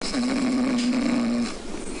Damn!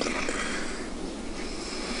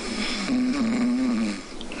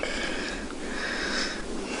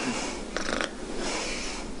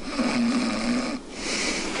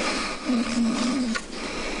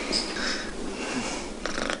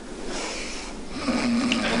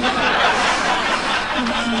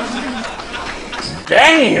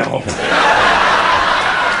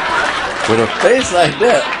 With a face like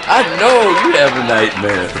that, I know you have a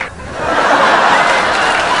nightmare.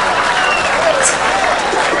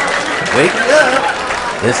 Wake up!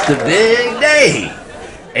 It's the big day!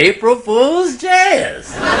 April Fools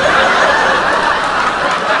Jazz!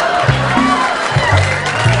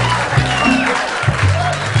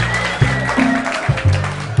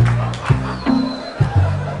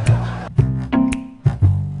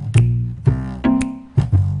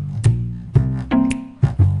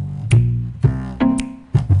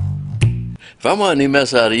 If I want any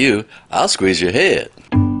mess out of you, I'll squeeze your head.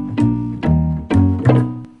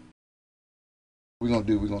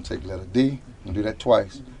 We're gonna take letter D, we're gonna do that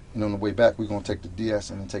twice, and on the way back we're gonna take the DS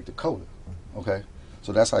and then take the coda. Okay?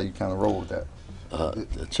 So that's how you kinda roll with that.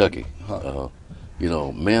 Chuckie, you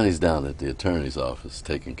know, Manny's down at the attorney's office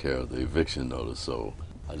taking care of the eviction notice, so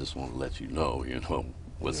I just want to let you know,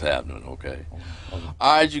 what's happening, okay?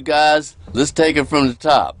 All right, you guys, let's take it from the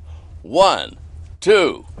top. 1,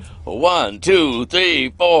 2, 1, 2, 3,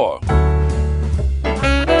 4.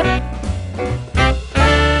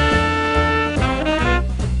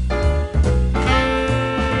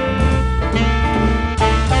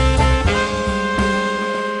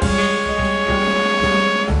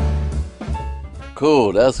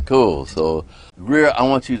 Cool, that's cool. So, Greer, I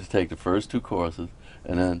want you to take the first 2 choruses,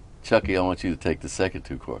 and then Chuckie, I want you to take the second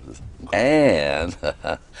 2 choruses. And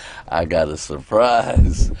I got a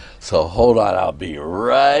surprise. So hold on, I'll be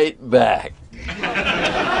right back.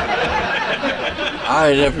 All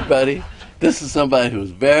right, everybody. This is somebody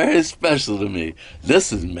who's very special to me.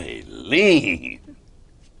 This is Maylene.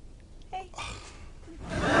 Hey.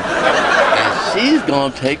 And she's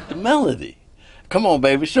going to take the melody. Come on,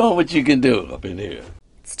 baby, show them what you can do up in here.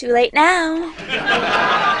 It's too late now.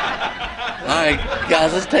 All right,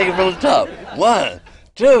 guys, let's take it from the top. 1,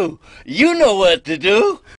 2, you know what to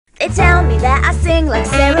do. They tell me that I sing like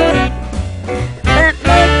Sarah Lee, but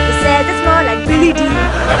Mickey says it's more like Billy D.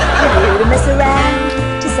 You're here to mess around,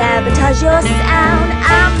 to sabotage your sound.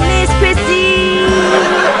 I'm Miss Chrissy.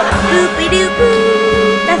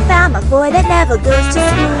 Boopy-doo-boo. I found my boy that never goes to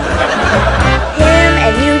school. Him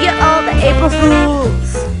and you're all the April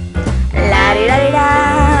Fools.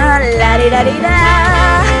 La-di-da-di-da, la-di-da-di-da.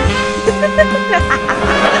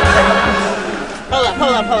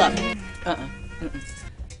 Hold up.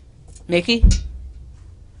 Mickey,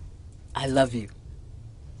 I love you.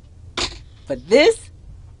 But this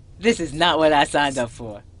is not what I signed up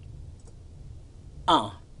for.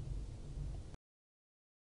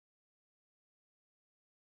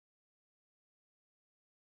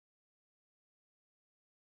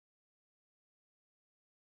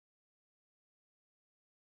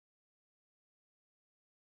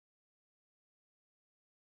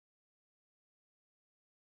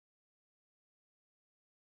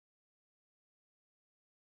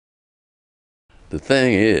 The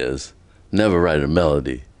thing is, never write a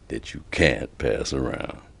melody that you can't pass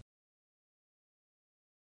around.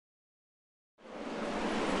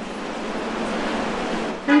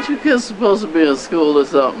 Ain't you kids supposed to be in school or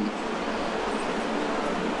something?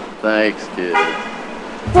 Thanks, kids.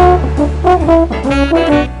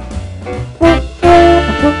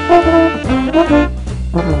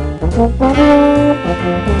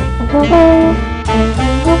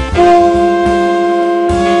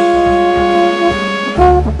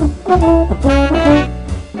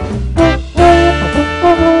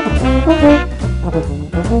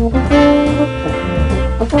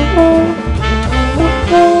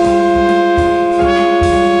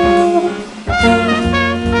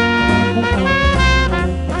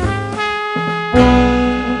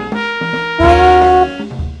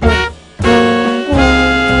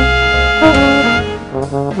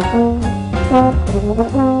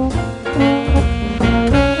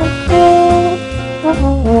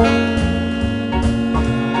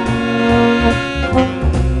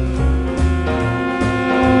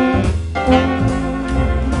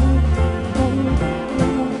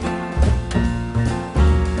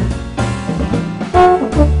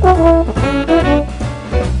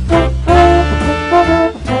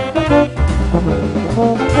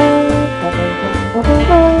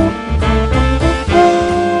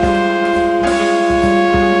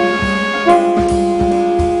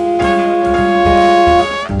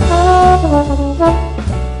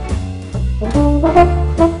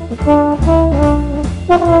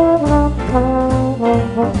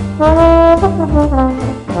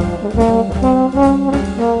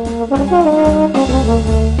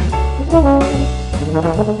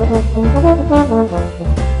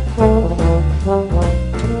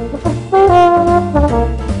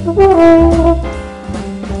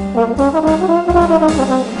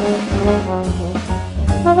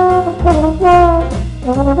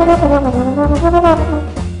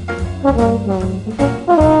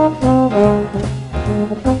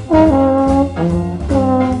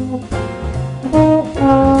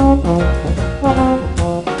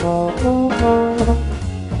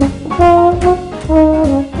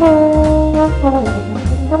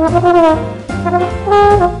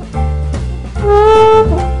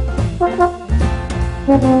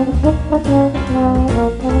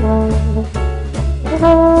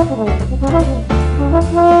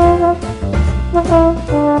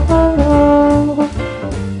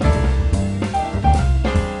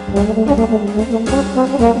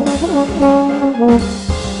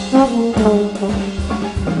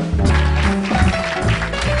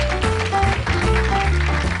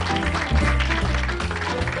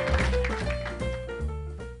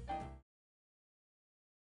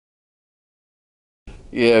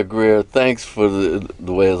 Yeah, Greer, thanks for the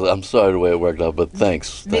way I'm sorry the way it worked out, but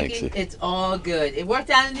thanks. Nikki, it's all good. It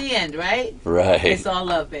worked out in the end, right? Right. It's all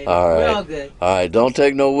love, baby. All right. We're all good. All right, don't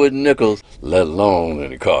take no wooden nickels, let alone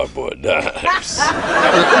any cardboard dimes. Hey,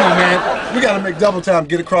 come on, man. We gotta make double time,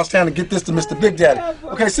 get across town and get this to Mr. Big Daddy.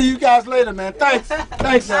 Okay, see you guys later, man. Thanks.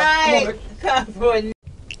 Thanks, All man. right. Cardboard.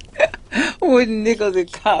 Wooden nickels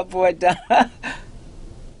and cardboard dimes.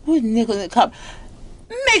 Wooden nickels and cardboard.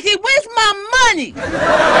 Mickey, where's my money?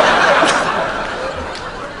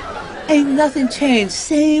 Ain't nothing changed.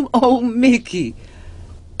 Same old Mickey.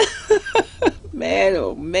 Man,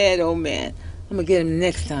 oh man, oh man. I'm gonna get him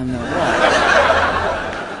next time, though.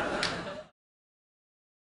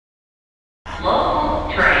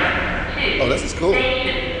 Local train 2. Oh, this is cool.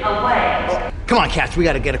 Stations away. Come on, cats, we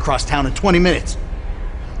gotta get across town in 20 minutes.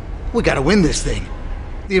 We gotta win this thing.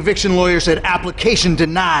 The eviction lawyer said application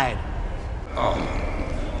denied. Oh.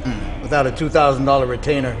 Without a $2,000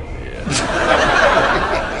 retainer.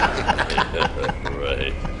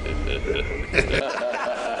 Right.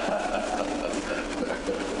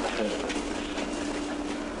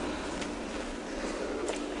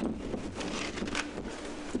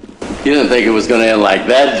 You didn't think it was going to end like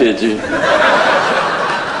that, did you?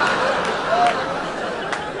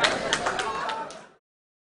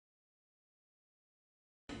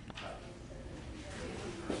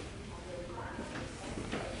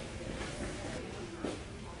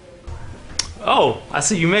 Oh, I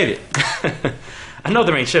see you made it. I know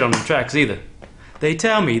there ain't shit on them tracks either. They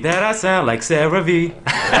tell me that I sound like Sarah V. It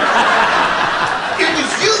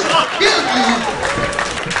was you, I'll kill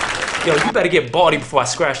you! Yo, you better get bawdy before I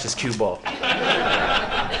scratch this cue ball.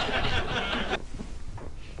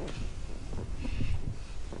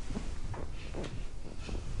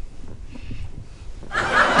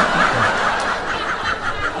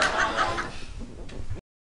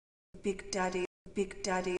 Big Daddy, Big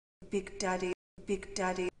Daddy, Big Daddy, Big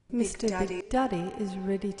Daddy. Mr. Big Daddy is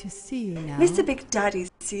ready to see you now. Mr. Big Daddy's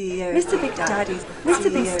CEO. Mr. Big Daddy's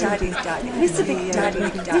Mr. Big Daddy's Daddy. Mr. Big Daddy.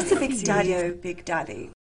 Mr. Big Daddy. Big Daddy.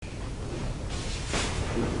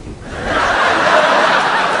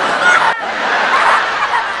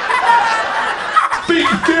 Big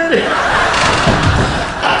Daddy!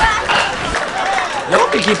 Y'all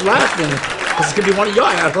can keep laughing, because it could be one of your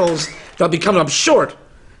assholes that'll be coming up short.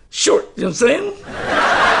 Short, you know what I'm saying?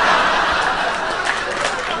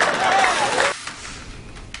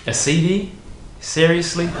 A CD?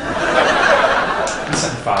 Seriously? I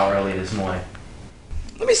sent a file early this morning.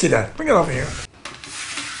 Let me see that. Bring it over here.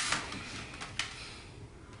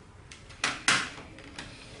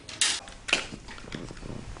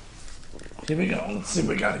 Here we go. Let's see what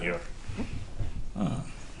we got here.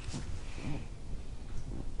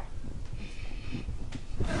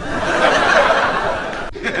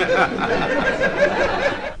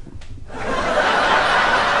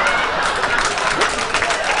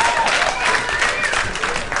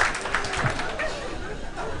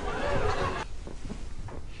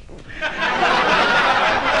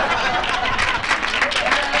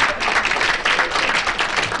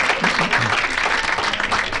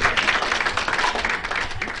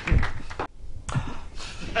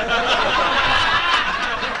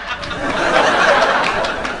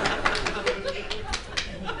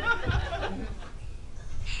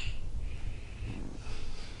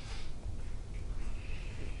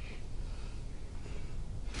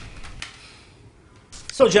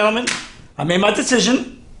 So, gentlemen, I made my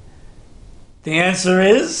decision. The answer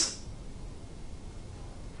is...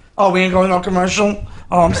 Oh, we ain't going on commercial?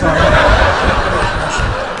 Oh, I'm sorry.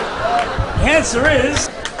 The answer is...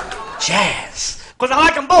 jazz. Because I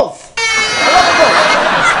like them both. I love them both.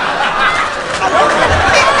 I love them.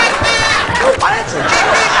 Oh, my answer.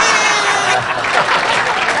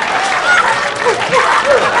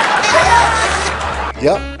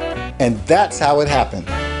 Yep, and that's how it happened.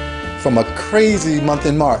 From a crazy month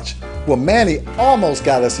in March, Well, Manny almost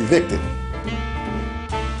got us evicted.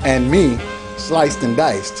 And me sliced and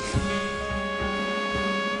diced.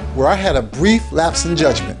 Where I had a brief lapse in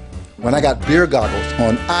judgment when I got beer goggles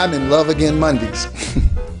on I'm in Love Again Mondays.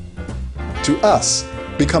 To us,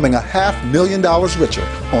 becoming $500,000 richer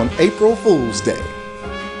on April Fools Day.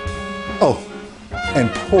 Oh,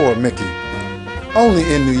 and poor Mickey.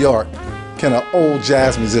 Only in New York can an old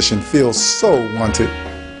jazz musician feel so wanted.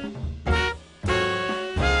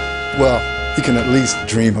 Well, he can at least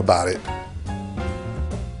dream about it.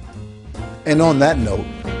 And on that note,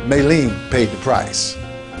 Maylene paid the price.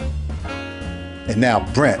 And now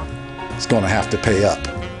Brent is gonna have to pay up.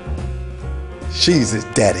 She's his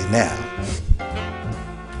daddy now.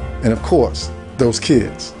 And of course, those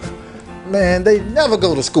kids. Man, they never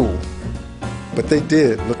go to school. But they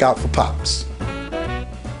did look out for Pops.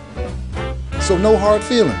 So no hard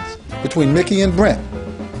feelings between Mickey and Brent.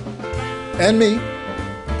 And me.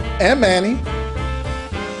 And Manny.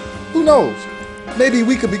 Who knows? Maybe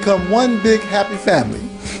we could become one big happy family.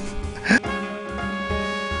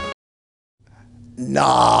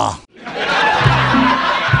 Nah.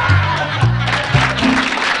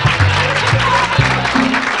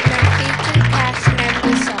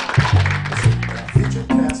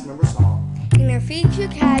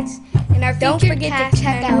 Don't forget to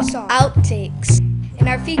check out outtakes in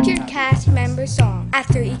our featured cast member song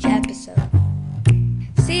after each episode.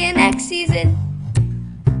 See you next season.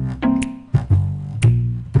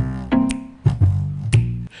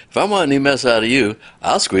 If I want any mess out of you,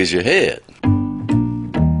 I'll squeeze your head.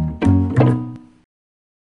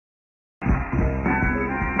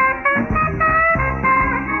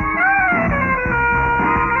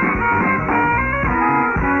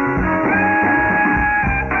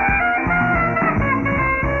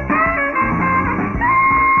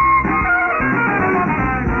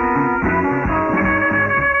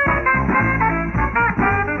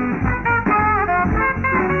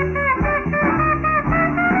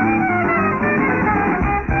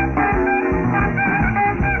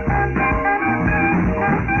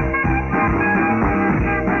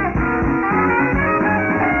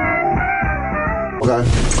 Okay.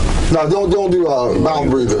 No, don't do mouth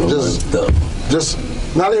breather. Just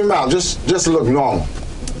not even mouth. Just look normal.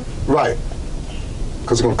 Right.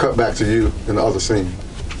 Cause it's gonna cut back to you in the other scene.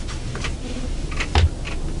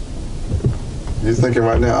 You're thinking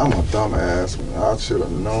right now, I'm a dumbass. I should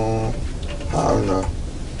have known. How in the?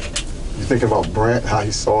 You thinking about Brent, how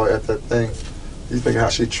he saw it at that thing? You thinking how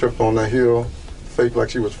she tripped on that hill, fake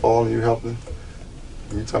like she was falling, you helping?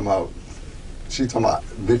 You talking about? She talking about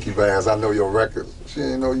Vicky Vaz, I know your records. She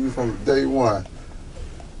ain't know you from day one.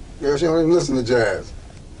 Girl, she don't even listen to jazz.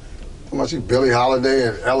 Talking about she Billie Holiday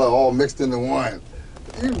and Ella all mixed into one.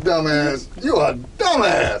 You dumbass. You a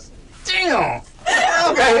dumbass. Damn.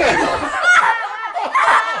 Okay.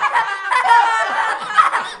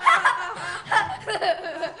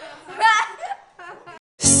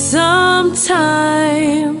 Sometime,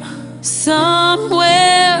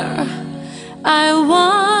 somewhere, I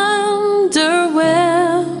wonder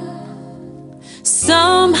where.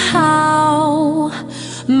 Somehow,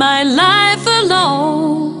 my life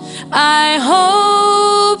alone, I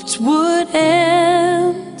hoped would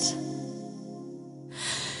end.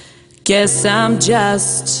 Guess I'm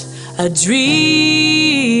just a dreamer.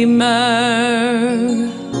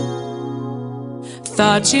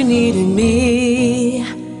 Thought you needed me,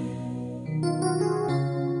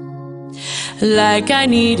 like I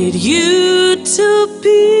needed you to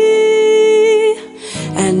be,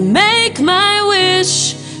 and make my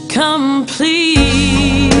wish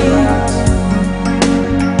complete.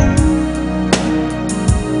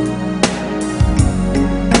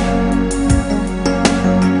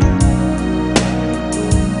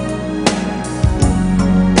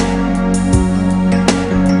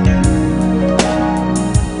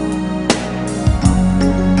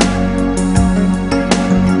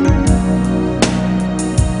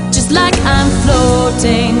 Like I'm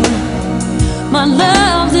floating, my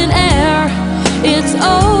love in air, it's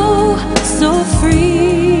oh so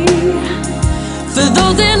free. For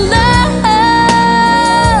those in love,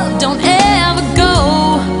 don't ever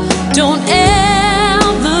go, don't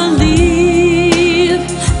ever leave.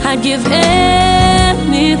 I'd give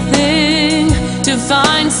anything to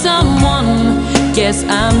find someone. Guess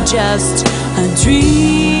I'm just a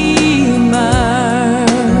dreamer.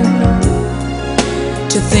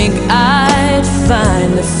 To think I'd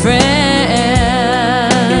find a friend,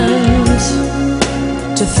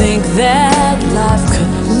 to think that life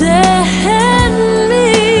could lend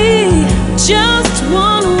me just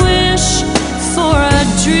one wish for a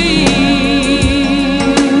dream.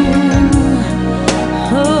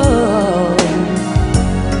 Oh.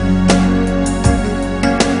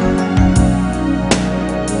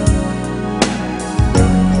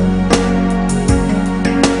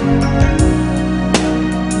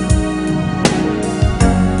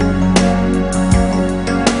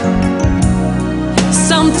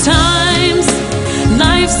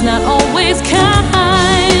 love's not always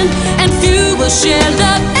kind, and few will share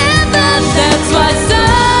love ever. That's why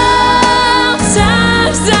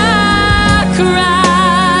sometimes I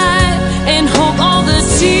cry and hope all the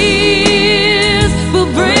tears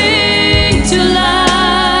will bring to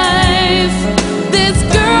life this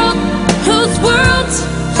girl whose world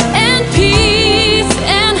and peace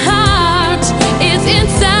and heart is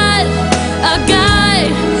inside a guy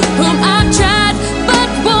whom I've tried but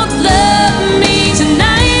won't love me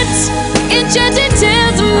tonight. Enchanted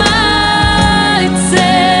tales might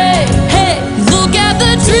say, hey, look at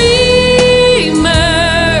the dreamer,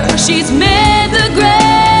 she's made the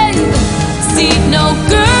grave. See, no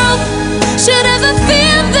girl should ever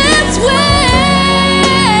feel this way.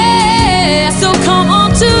 So come on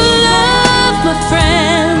to love, my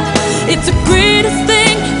friend, it's the greatest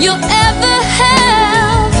thing you'll ever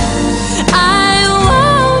have. I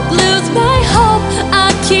won't lose my hope,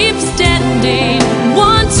 I'll keep standing.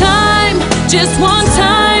 One time, just one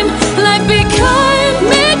time, like be kind,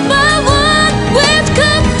 make my one wish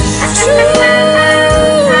come true.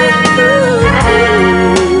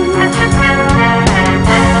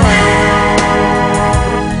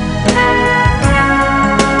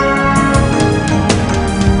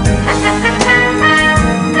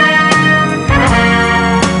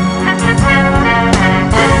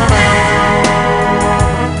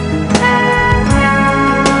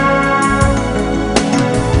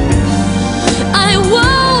 I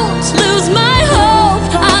won't lose my hope,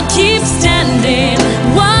 I'll keep standing.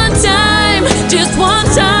 One time, just one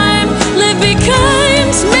time, let be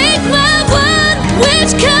kind, make my one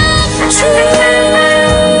wish come true.